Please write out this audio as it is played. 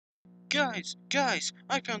Guys,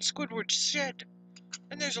 I found Squidward's shed,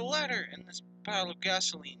 and there's a ladder in this pile of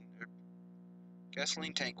gasoline, or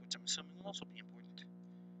gasoline tank, which I'm assuming will also be important.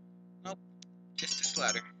 Nope, just this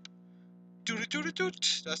ladder. Doot doot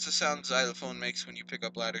doot. That's the sound xylophone makes when you pick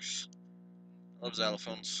up ladders. I love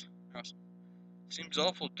xylophones. Seems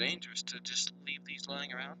awful dangerous to just leave these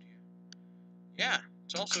lying around here. Yeah,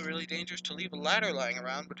 it's also really dangerous to leave a ladder lying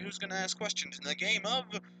around, but who's gonna ask questions in the game of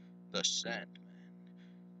The Sandman?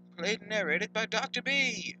 Played and narrated by Dr.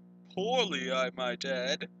 B. Poorly, I might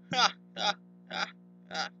add. Ha, ha, ha,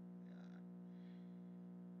 ha.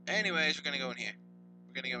 Anyways, we're gonna go in here.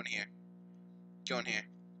 We're gonna go in here. Go in here.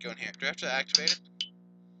 Go in here. Do I have to activate it?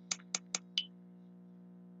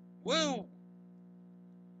 Woo!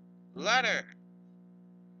 Ladder!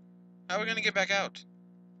 How are we gonna get back out?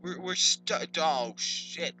 We're stuck. Oh,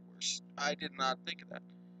 shit. I did not think of that.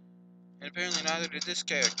 And apparently neither did this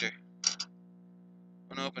character.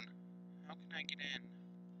 Unopen. How can I get in?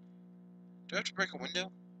 Do I have to break a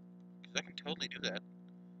window? Because I can totally do that.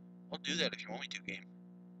 I'll do that if you want me to, game.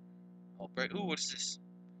 I'll break. Ooh, what is this?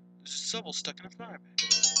 There's a shovel stuck in a fire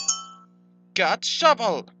pit. Got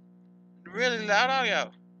shovel! Really loud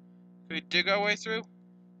audio. Can we dig our way through?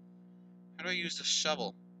 How do I use the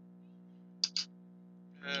shovel?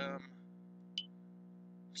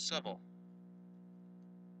 Shovel.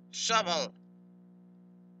 Shovel!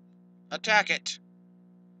 Attack it!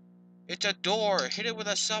 It's a door! Hit it with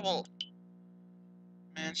a shovel!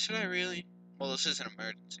 Man, should I really? Well, this is an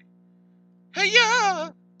emergency.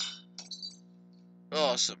 Hey-ya!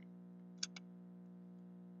 Awesome.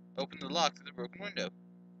 Open the lock through the broken window.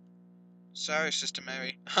 Sorry, Sister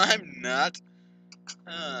Mary. I'm not.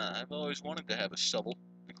 I've always wanted to have a shovel.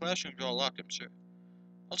 The classrooms are all locked, I'm sure.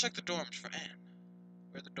 I'll check the dorms for Anne.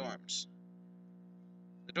 Where are the dorms?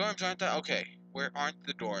 The dorms aren't that. Okay, where aren't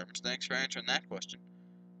the dorms? Thanks for answering that question.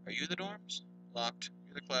 Are you the dorms? Locked.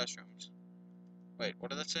 You're the classrooms. Wait,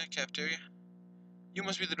 what did that say? Cafeteria? You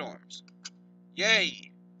must be the dorms.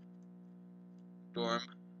 Yay! Dorm.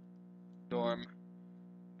 Dorm.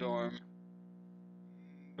 Dorm.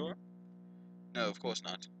 Dorm? No, of course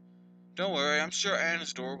not. Don't worry, I'm sure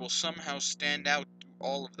Anne's door will somehow stand out through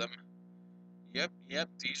all of them. Yep,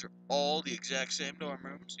 these are all the exact same dorm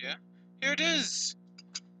rooms, yeah? Here it is!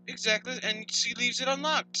 Exactly, and she leaves it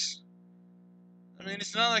unlocked. I mean,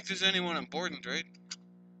 it's not like there's anyone important, right?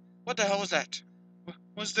 What the hell was that?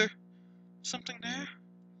 Was there something there?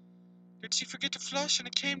 Did she forget to flush and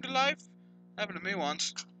it came to life? Happened to me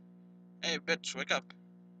once. Hey, bitch, wake up.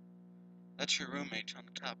 That's your roommate on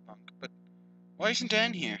the top bunk, but why isn't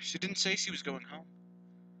Anne here? She didn't say she was going home.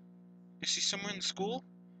 Is she somewhere in the school?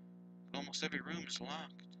 But almost every room is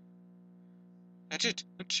locked. That's it,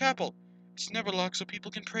 the chapel. It's never locked so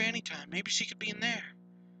people can pray anytime. Maybe she could be in there.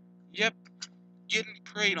 Yep, getting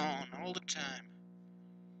prayed on all the time.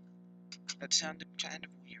 That sounded kind of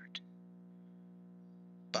weird.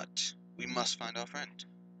 But we must find our friend.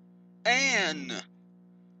 Anne!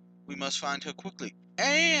 We must find her quickly.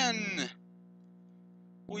 Anne!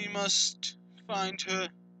 We must find her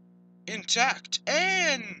intact.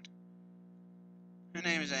 Anne! Her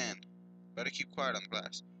name is Anne. Better keep quiet on the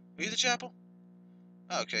glass. Are you the chapel?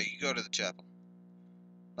 Okay, you go to the chapel.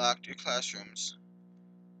 Locked your classrooms.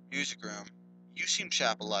 Music room. You seem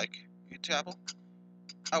chapel-like. You chapel?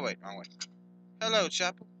 Oh, wait, wrong way. Hello,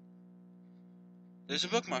 chapel. There's a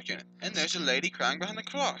bookmark in it, and there's a lady crying behind the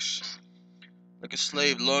cross. Like a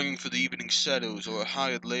slave longing for the evening shadows, or a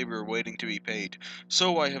hired laborer waiting to be paid,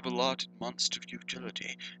 so I have allotted months to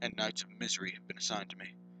futility, and nights of misery have been assigned to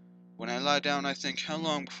me. When I lie down, I think, how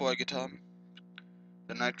long before I get home?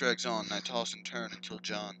 The night drags on, and I toss and turn until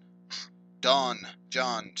John,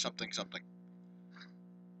 something.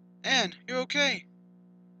 Anne, you're okay.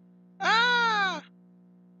 Ah!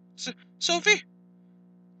 Sophie!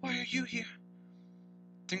 Why are you here?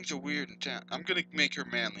 Things are weird in town. I'm gonna make her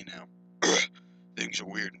manly now. Things are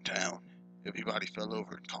weird in town. Everybody fell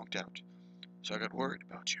over and conked out. So I got worried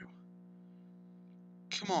about you.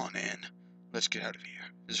 Come on, Anne. Let's get out of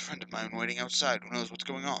here. There's a friend of mine waiting outside who knows what's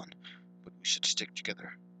going on. But we should stick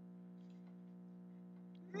together.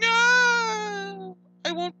 No!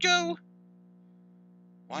 I won't go.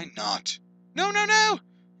 Why not? No!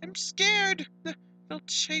 I'm scared. They'll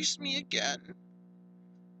chase me again.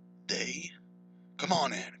 They? Come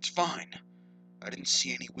on, Anne. It's fine. I didn't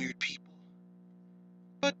see any weird people.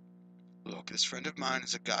 But, look, this friend of mine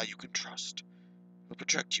is a guy you can trust. He'll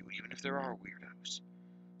protect you even if there are weirdos.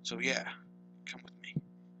 So yeah, come with me.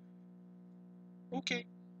 Okay.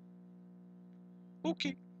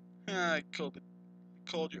 I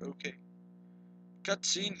called you okay.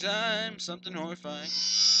 Cutscene time, something horrifying.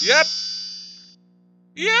 Yep!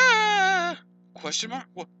 Yeah! Question mark?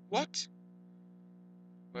 What?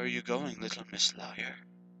 Where are you going, little Miss Liar?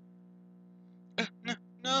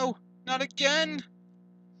 No, not again!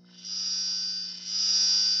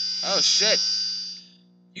 Oh shit.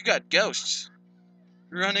 You got ghosts.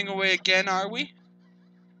 Running away again, are we?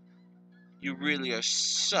 You really are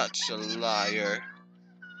such a liar.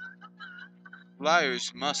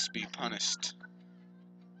 Liars must be punished.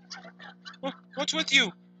 What's with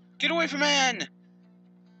you? Get away from Anne!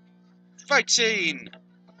 Fight scene!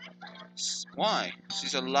 Why?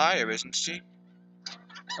 She's a liar, isn't she?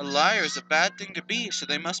 A liar is a bad thing to be, so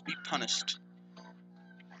they must be punished.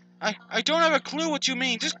 I don't have a clue what you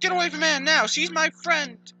mean. Just get away from Anne now. She's my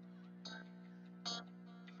friend.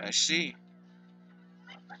 I see.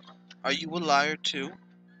 Are you a liar too?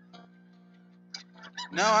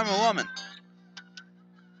 No, I'm a woman.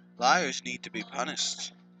 Liars need to be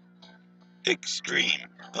punished. Extreme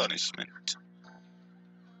punishment.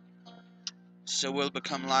 So we'll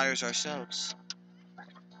become liars ourselves.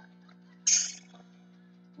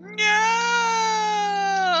 No!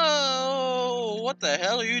 What the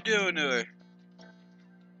hell are you doing to her?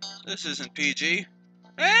 This isn't PG.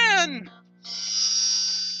 Anne!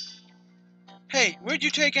 Hey, where'd you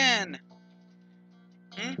take Anne?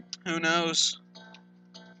 Who knows?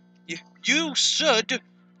 You should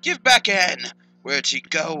give back Anne. Where'd she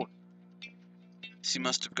go? She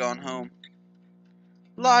must have gone home.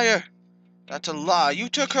 Liar! That's a lie. You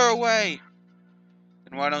took her away.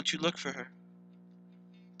 Then why don't you look for her?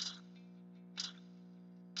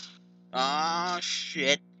 Ah,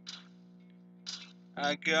 shit.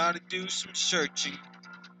 I gotta do some searching.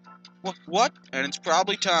 What? And it's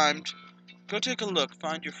probably timed. Go take a look.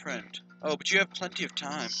 Find your friend. Oh, but you have plenty of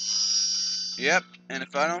time. Yep, and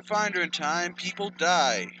if I don't find her in time, people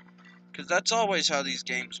die. 'Cause that's always how these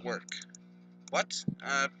games work. What?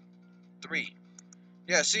 3.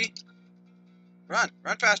 Yeah, see? Run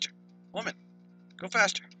faster. Woman, go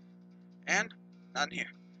faster. And, not in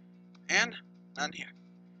here. And, not in here.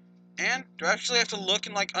 And, do I actually have to look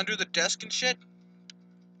in, like, under the desk and shit?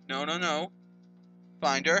 No.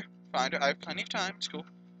 Find her. I have plenty of time. It's cool.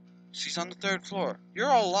 She's on the 3rd floor. You're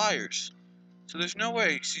all liars. So there's no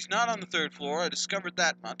way. She's not on the 3rd floor. I discovered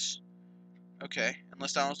that much. Okay,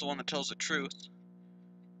 unless that was the one that tells the truth.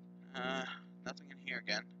 Nothing in here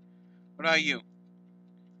again. What are you?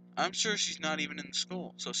 I'm sure she's not even in the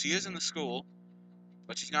school. So she is in the school,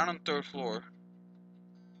 but she's not on the 3rd floor.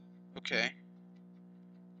 Okay.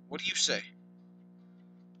 What do you say?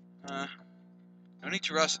 No need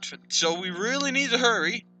to rush it. So we really need to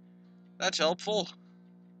hurry. That's helpful.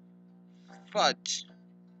 Fudge.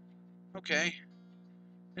 Okay.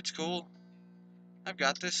 It's cool. I've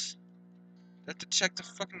got this. I have to check the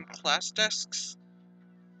fucking class desks.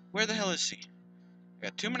 Where the hell is she? I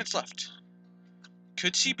got 2 minutes left.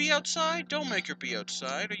 Could she be outside? Don't make her be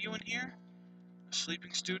outside. Are you in here? A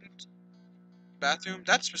sleeping student? Bathroom?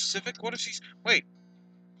 That's specific? What if she's... Wait.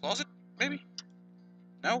 Closet? Maybe?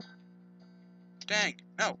 No? Dang.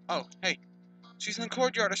 No. Oh, hey. She's in the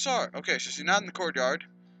courtyard. I saw her. Okay, so she's not in the courtyard.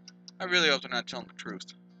 I really hope they're not telling the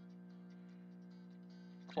truth.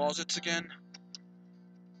 Closets again.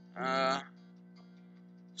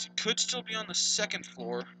 She could still be on the 2nd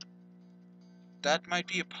floor. That might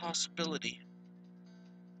be a possibility.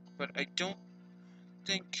 But I don't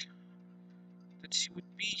think that she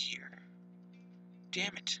would be here.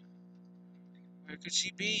 Damn it. Where could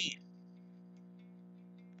she be?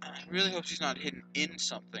 I really hope she's not hidden in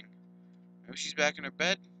something. Maybe she's back in her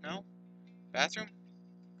bed? No? Bathroom?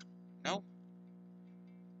 No?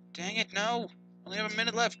 Dang it, no! Only have a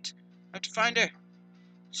minute left. I have to find her.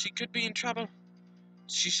 She could be in trouble.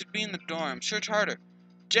 She should be in the dorm. Search harder.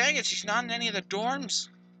 Dang it, she's not in any of the dorms.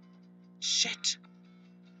 Shit.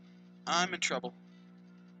 I'm in trouble.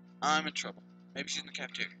 Maybe she's in the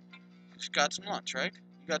cafeteria. She's got some lunch, right?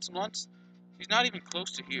 You got some lunch? She's not even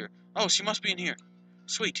close to here. Oh, she must be in here.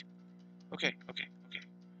 Sweet. Okay.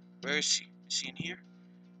 Where is she? Is she in here?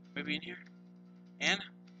 Maybe in here? Anne?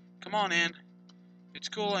 Come on, Anne. It's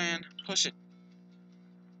cool, Anne. Push it.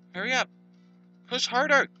 Hurry up. Push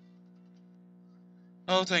harder.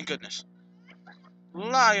 Oh, thank goodness.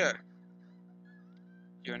 Liar.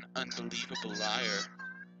 You're an unbelievable liar.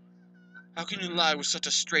 How can you lie with such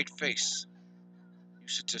a straight face? You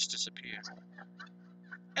should just disappear.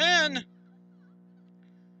 Anne!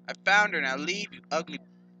 I found her. Now leave, you ugly...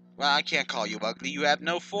 Well, I can't call you ugly. You have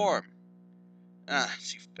no form. Ah,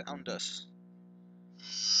 she found us.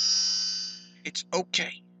 It's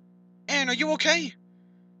okay. Anne, are you okay?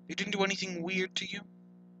 They didn't do anything weird to you?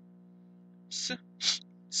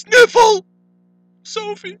 Sniffle!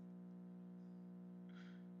 Sophie!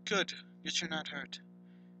 Good. Guess you're not hurt.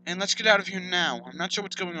 And let's get out of here now. I'm not sure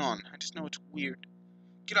what's going on. I just know it's weird.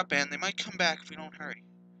 Get up, Anne. They might come back if we don't hurry.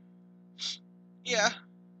 Yeah.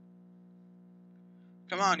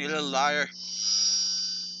 Come on, you little liar.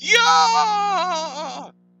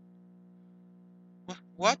 Yeah!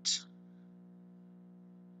 What?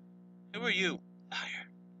 Who are you? Liar.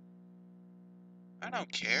 I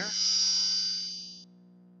don't care.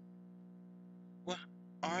 What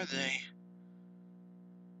are they?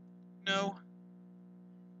 No.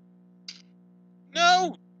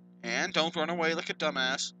 No! Anne, don't run away like a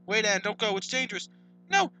dumbass. Wait, Anne, don't go. It's dangerous.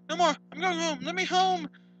 No, no more. I'm going home. Let me home.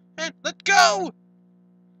 Anne, let go!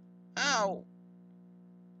 Ow.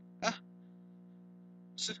 Uh,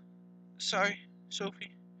 sorry,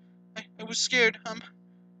 Sophie. I was scared.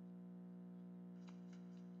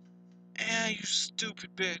 You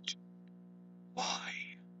stupid bitch. Why?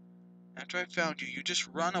 After I found you, you just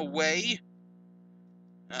run away?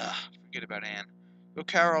 Forget about Anne. Go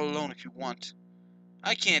Carol alone if you want.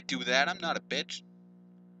 I can't do that. I'm not a bitch.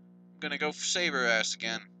 I'm gonna go save her ass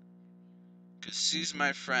again. 'Cause she's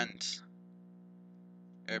my friend.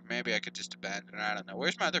 Or maybe I could just abandon her. I don't know.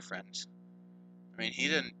 Where's my other friends? I mean, he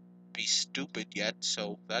didn't be stupid yet,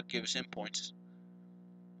 so that gives him points.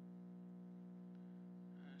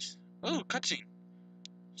 Oh, cutscene.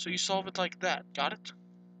 So you solve it like that. Got it?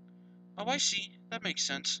 Oh, I see. That makes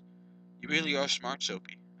sense. You really are smart,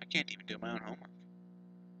 Sophie. I can't even do my own homework.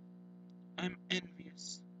 I'm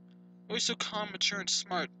envious. Always so calm, mature, and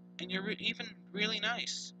smart, and you're even really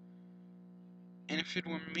nice. And if it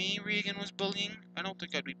were me Regan was bullying, I don't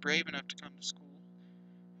think I'd be brave enough to come to school.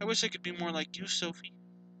 I wish I could be more like you, Sophie.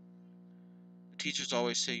 The teachers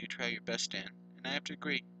always say you try your best, Anne, and I have to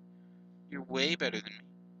agree. You're way better than me.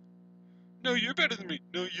 No, you're better than me.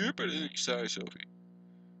 No, you're better than me. Sorry, Sophie.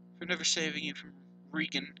 For never saving you from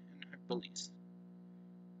Regan and her bullies.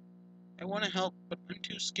 I want to help, but I'm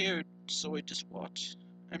too scared, so I just watch.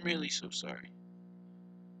 I'm really so sorry.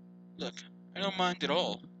 Look, I don't mind at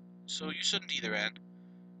all, so you shouldn't either, Anne.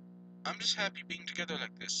 I'm just happy being together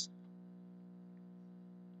like this.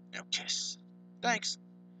 Now kiss. Thanks.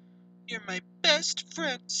 You're my best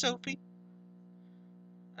friend, Sophie.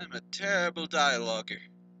 I'm a terrible dialoguer.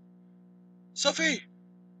 Sophie!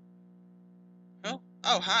 Oh?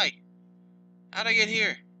 Oh, hi. How'd I get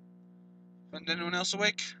here? Wasn't anyone else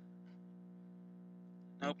awake?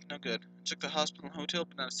 Nope, no good. I checked the hospital and hotel,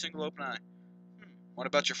 but not a single open eye. What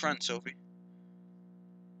about your friend, Sophie?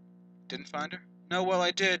 Didn't find her? No, well,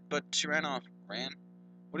 I did, but she ran off. Ran?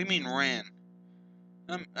 What do you mean, ran?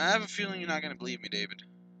 I have a feeling you're not gonna believe me, David.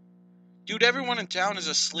 Dude, everyone in town is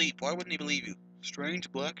asleep. Why wouldn't he believe you?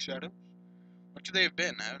 Strange black shadow? What could they have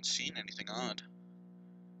been? I haven't seen anything odd.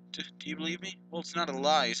 Do you believe me? Well, it's not a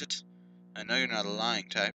lie, is it? I know you're not a lying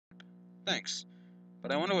type. Thanks.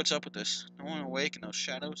 But I wonder what's up with this. No one awake in those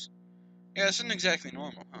shadows? Yeah, this isn't exactly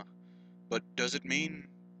normal, huh? But doesn't mean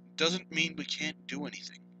we can't do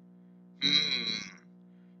anything.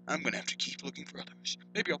 I'm gonna have to keep looking for others.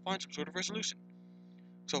 Maybe I'll find some sort of resolution.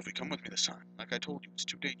 Sophie, come with me this time. Like I told you, it's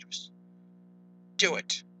too dangerous. Do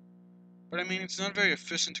it! But I mean, it's not very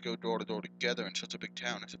efficient to go door to door together in such a big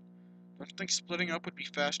town, is it? Don't you think splitting up would be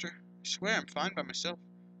faster? I swear I'm fine by myself.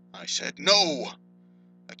 I said no!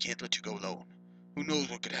 I can't let you go alone. Who knows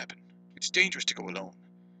what could happen? It's dangerous to go alone.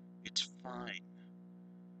 It's fine.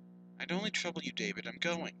 I'd only trouble you, David. I'm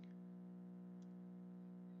going.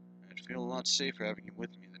 I'd feel a lot safer having you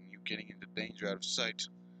with me than you getting into danger out of sight.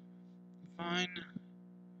 Fine.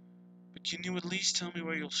 But can you at least tell me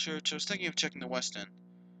where you'll search? I was thinking of checking the West End.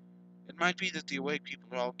 It might be that the awake people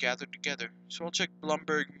are all gathered together, so I'll check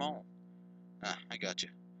Blumberg Mall. I got you.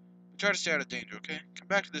 But try to stay out of danger, okay? Come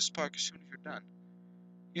back to this park as soon as you're done.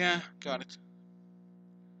 Yeah, got it.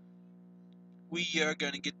 We are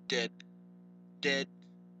gonna get dead. Dead.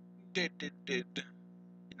 Dead, dead, dead.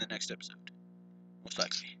 In the next episode. Most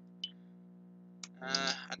likely.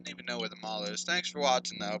 I don't even know where the mall is. Thanks for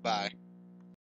watching, though. Bye.